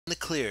the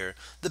clear,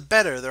 the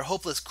better their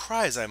hopeless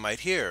cries I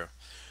might hear.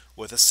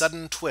 With a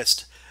sudden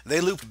twist,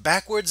 they looped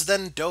backwards,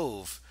 then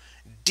dove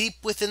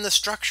deep within the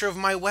structure of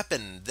my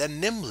weapon, then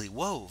nimbly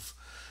wove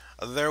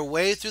their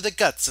way through the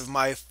guts of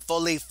my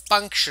fully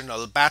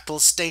functional battle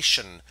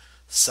station.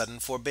 Sudden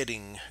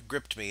forbidding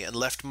gripped me and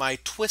left my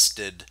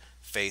twisted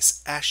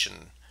face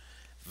ashen.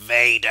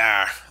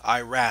 Vader,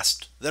 I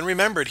rasped, then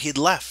remembered he'd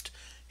left.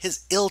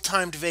 His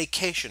ill-timed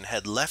vacation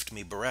had left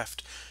me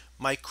bereft.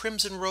 My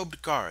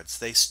crimson-robed guards,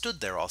 they stood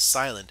there all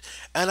silent,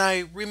 and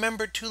I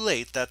remembered too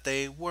late that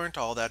they weren't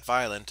all that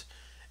violent.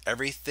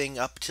 Everything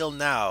up till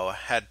now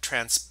had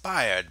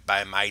transpired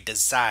by my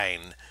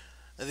design.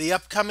 The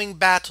upcoming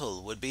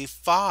battle would be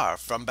far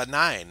from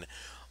benign,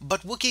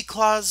 but Wookiee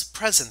Claw's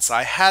presence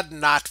I had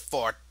not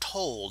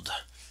foretold.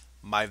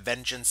 My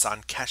vengeance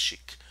on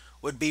Kashyyyk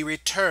would be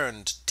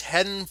returned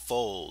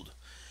tenfold.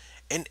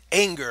 In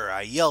anger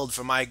I yelled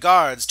for my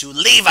guards to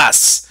leave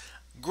us,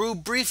 grew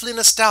briefly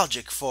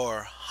nostalgic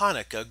for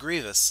Hanukkah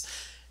Grievous.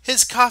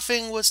 His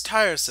coughing was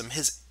tiresome,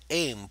 his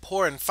aim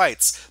poor in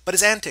fights, but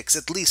his antics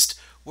at least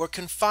were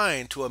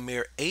confined to a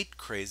mere 8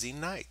 crazy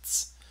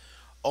nights.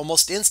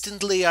 Almost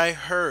instantly I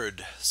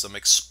heard some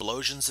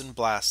explosions and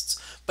blasts,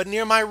 but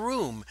near my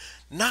room,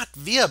 not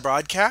via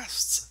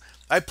broadcasts.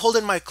 I pulled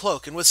in my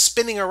cloak and was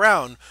spinning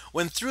around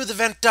when through the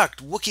vent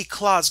duct Wookiee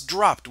Claws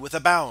dropped with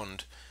a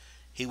bound.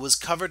 He was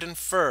covered in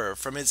fur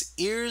from his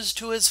ears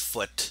to his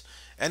foot,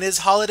 and his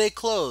holiday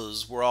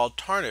clothes were all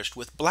tarnished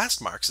with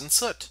blast marks and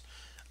soot.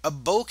 A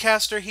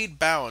bowcaster he'd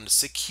bound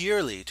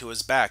securely to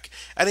his back,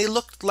 and he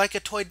looked like a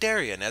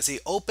Toydarian as he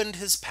opened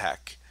his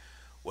pack.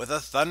 With a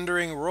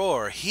thundering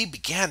roar he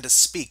began to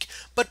speak,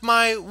 but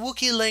my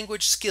Wookiee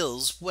language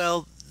skills,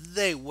 well,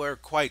 they were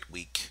quite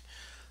weak.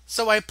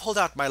 So I pulled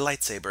out my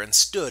lightsaber and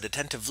stood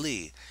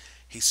attentively.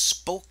 He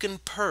spoke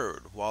and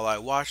purred while I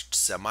watched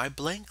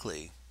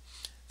semi-blankly.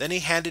 Then he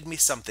handed me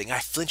something. I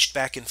flinched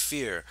back in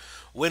fear,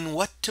 when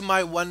what to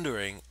my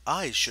wondering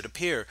eyes should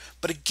appear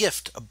but a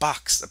gift, a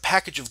box, a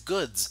package of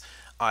goods.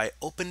 I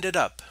opened it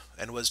up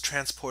and was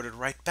transported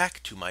right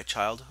back to my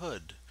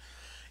childhood.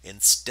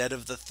 Instead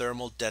of the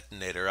thermal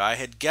detonator I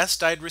had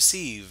guessed I'd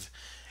receive,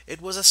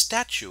 it was a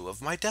statue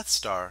of my Death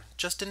Star,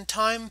 just in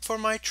time for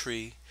my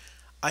tree.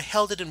 I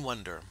held it in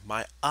wonder,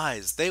 my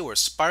eyes they were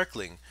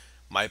sparkling,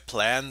 my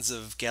plans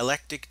of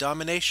galactic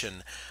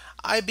domination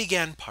I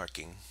began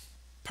parking.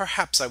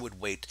 Perhaps I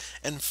would wait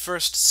and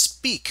first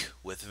speak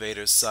with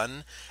Vader's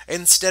son,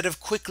 instead of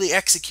quickly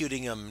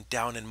executing him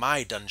down in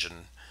my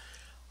dungeon.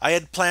 I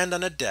had planned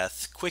on a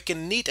death, quick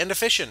and neat and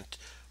efficient,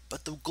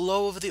 but the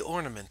glow of the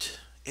ornament,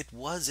 it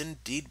was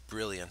indeed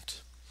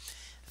brilliant.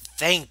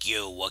 Thank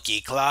you,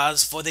 Wookiee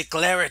Claws, for the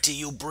clarity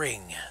you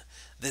bring.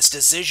 This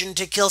decision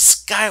to kill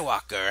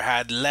Skywalker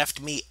had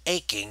left me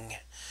aching.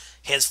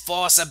 His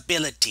Force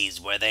abilities,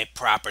 were they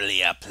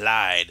properly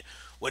applied,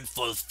 would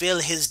fulfill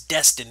his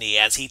destiny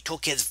as he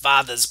took his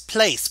father's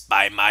place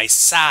by my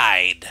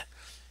side.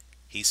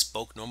 He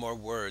spoke no more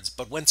words,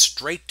 but went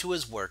straight to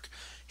his work.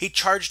 He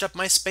charged up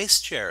my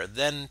space chair,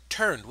 then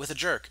turned with a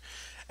jerk,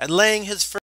 and laying his